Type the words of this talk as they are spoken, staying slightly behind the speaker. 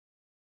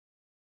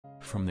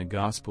From the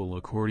Gospel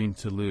according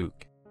to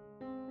Luke.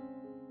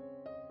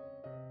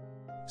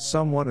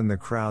 Someone in the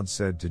crowd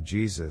said to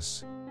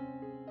Jesus,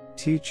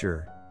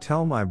 "Teacher,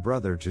 tell my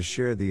brother to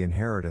share the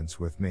inheritance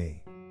with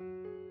me."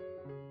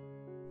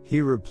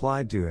 He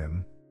replied to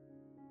him,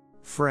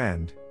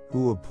 "Friend,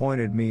 who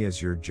appointed me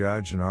as your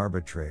judge and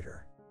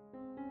arbitrator?"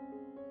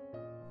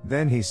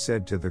 Then he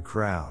said to the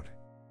crowd,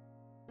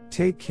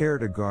 "Take care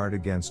to guard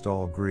against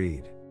all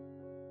greed.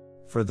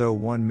 For though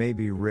one may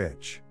be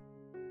rich,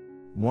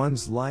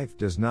 one's life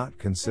does not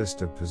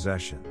consist of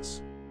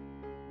possessions."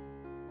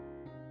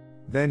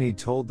 Then he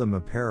told them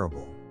a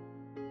parable.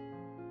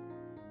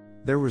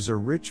 There was a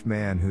rich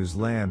man whose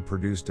land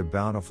produced a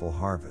bountiful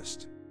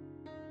harvest.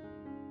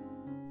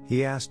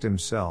 He asked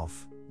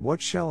himself,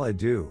 "What shall I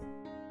do?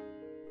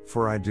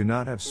 For I do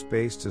not have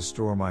space to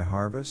store my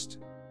harvest."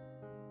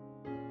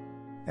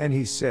 And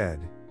he said,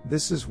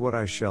 "This is what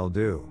I shall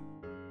do.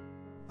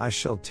 I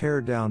shall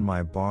tear down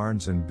my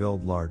barns and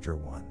build larger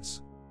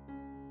ones.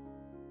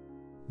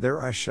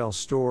 There I shall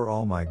store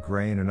all my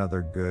grain and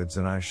other goods,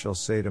 and I shall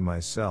say to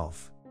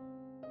myself,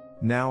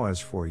 'Now as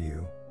for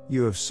you,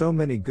 you have so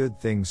many good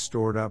things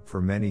stored up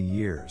for many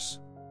years.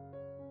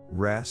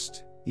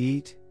 Rest,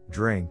 eat,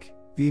 drink,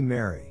 be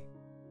merry.'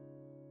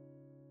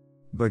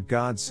 But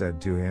God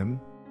said to him,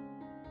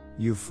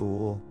 'You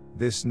fool,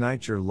 this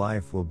night your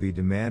life will be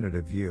demanded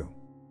of you.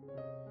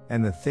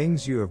 And the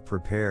things you have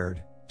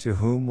prepared, to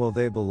whom will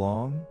they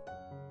belong?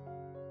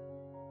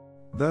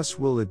 Thus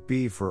will it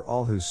be for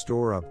all who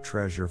store up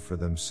treasure for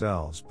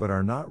themselves but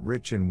are not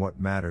rich in what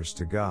matters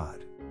to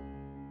God."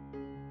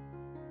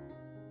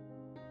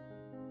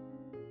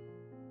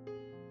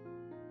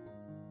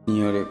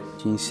 Signore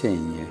ci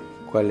insegna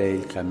qual è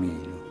il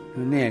cammino.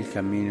 Non è il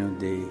cammino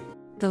dei.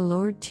 The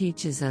Lord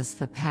teaches us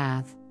the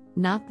path,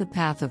 not the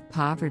path of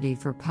poverty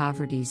for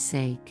poverty's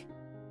sake.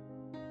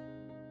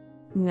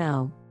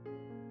 No.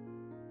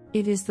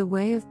 It is the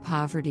way of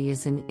poverty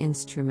as an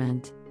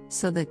instrument,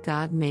 so that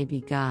God may be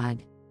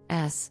God.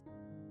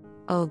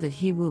 Oh, that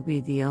He will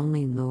be the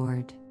only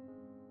Lord.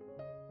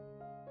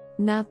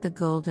 Not the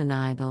golden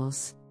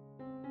idols.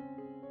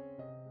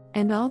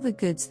 And all the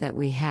goods that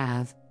we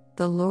have,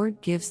 the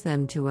Lord gives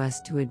them to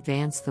us to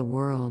advance the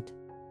world.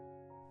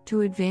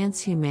 To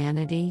advance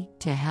humanity,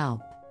 to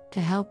help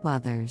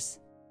others.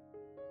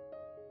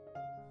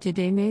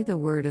 Today may the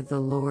word of the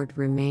Lord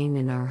remain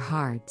in our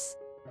hearts.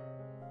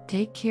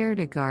 Take care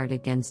to guard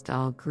against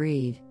all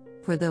greed,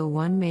 for though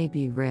one may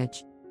be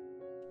rich,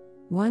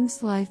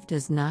 one's life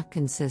does not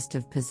consist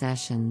of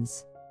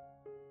possessions.